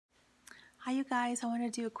Hi you guys, I want to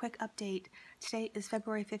do a quick update. Today is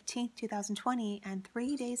February 15th, 2020, and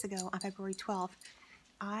 3 days ago on February 12th,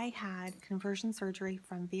 I had conversion surgery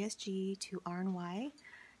from VSG to RNY,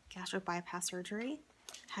 gastric bypass surgery.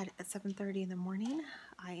 Had it at 7:30 in the morning.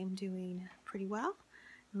 I am doing pretty well.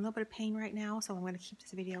 I'm in a little bit of pain right now, so I'm going to keep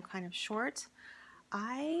this video kind of short.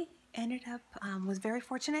 I ended up, was very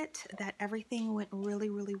fortunate that everything went really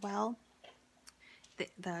well.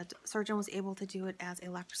 The surgeon was able to do it as a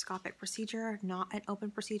laparoscopic procedure, not an open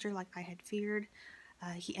procedure like I had feared.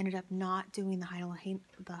 He ended up not doing the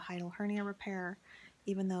hiatal hernia repair,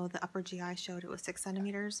 even though the upper GI showed it was 6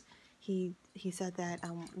 centimeters. He said that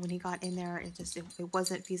when he got in there, it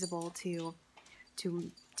wasn't feasible to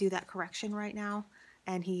do that correction right now,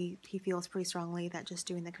 and he feels pretty strongly that just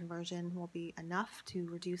doing the conversion will be enough to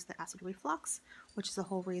reduce the acid reflux, which is the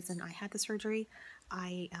whole reason I had the surgery.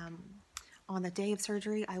 On the day of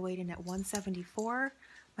surgery, I weighed in at 174.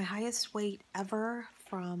 My highest weight ever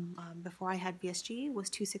from before I had VSG was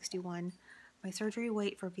 261. My surgery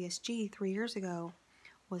weight for VSG 3 years ago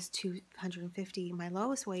was 250. My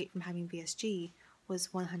lowest weight from having VSG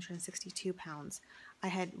was 162 pounds. I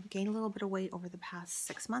had gained a little bit of weight over the past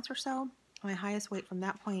 6 months or so. My highest weight from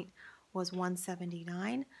that point was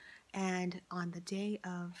 179. And on the day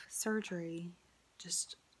of surgery,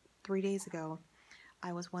 just 3 days ago,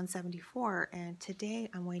 I was 174, and today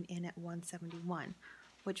I'm weighing in at 171,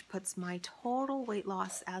 which puts my total weight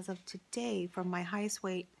loss as of today from my highest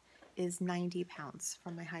weight is 90 pounds.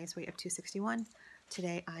 From my highest weight of 261,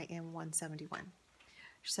 today I am 171.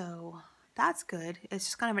 So that's good. It's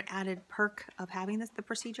just kind of an added perk of having the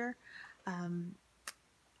procedure.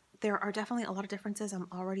 There are definitely a lot of differences I'm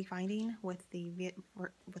already finding with the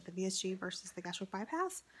VSG versus the gastric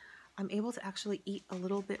bypass. I'm able to actually eat a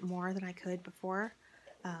little bit more than I could before.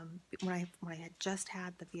 When I had just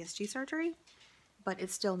had the VSG surgery, but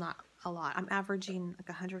it's still not a lot. I'm averaging like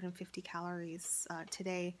 150 calories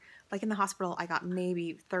today. Like in the hospital, I got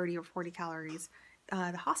maybe 30 or 40 calories.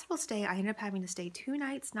 The hospital stay, I ended up having to stay 2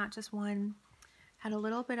 nights, not just one. Had a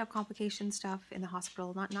little bit of complication stuff in the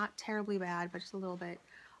hospital, not terribly bad, but just a little bit.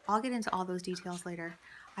 I'll get into all those details later.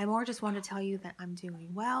 I more just want to tell you that I'm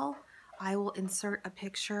doing well. I will insert a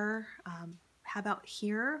picture, how about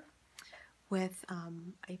here, with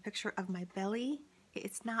a picture of my belly.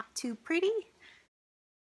 It's not too pretty.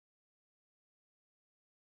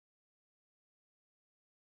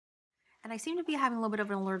 And I seem to be having a little bit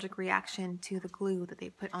of an allergic reaction to the glue that they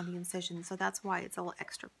put on the incision, so that's why it's a little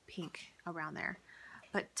extra pink around there.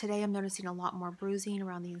 But today I'm noticing a lot more bruising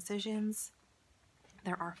around the incisions.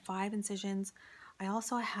 There are 5 incisions. I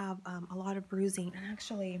also have a lot of bruising, and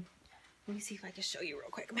actually, let me see if I can show you real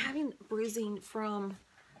quick. I'm having bruising from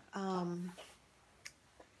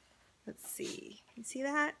let's see. You see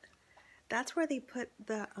that? That's where they put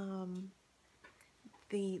the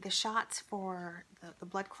shots for the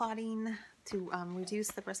blood clotting to reduce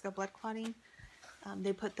the risk of blood clotting.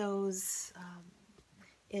 They put those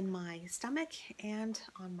in my stomach and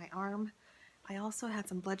on my arm. I also had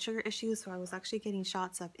some blood sugar issues, so I was actually getting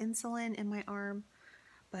shots of insulin in my arm.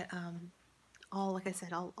 But like I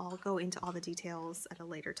said, I'll go into all the details at a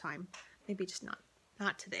later time. Maybe just not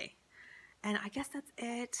today. And I guess that's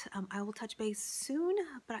it. I will touch base soon,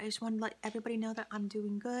 but I just want to let everybody know that I'm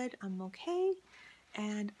doing good, I'm okay,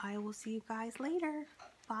 and I will see you guys later.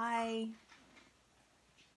 Bye.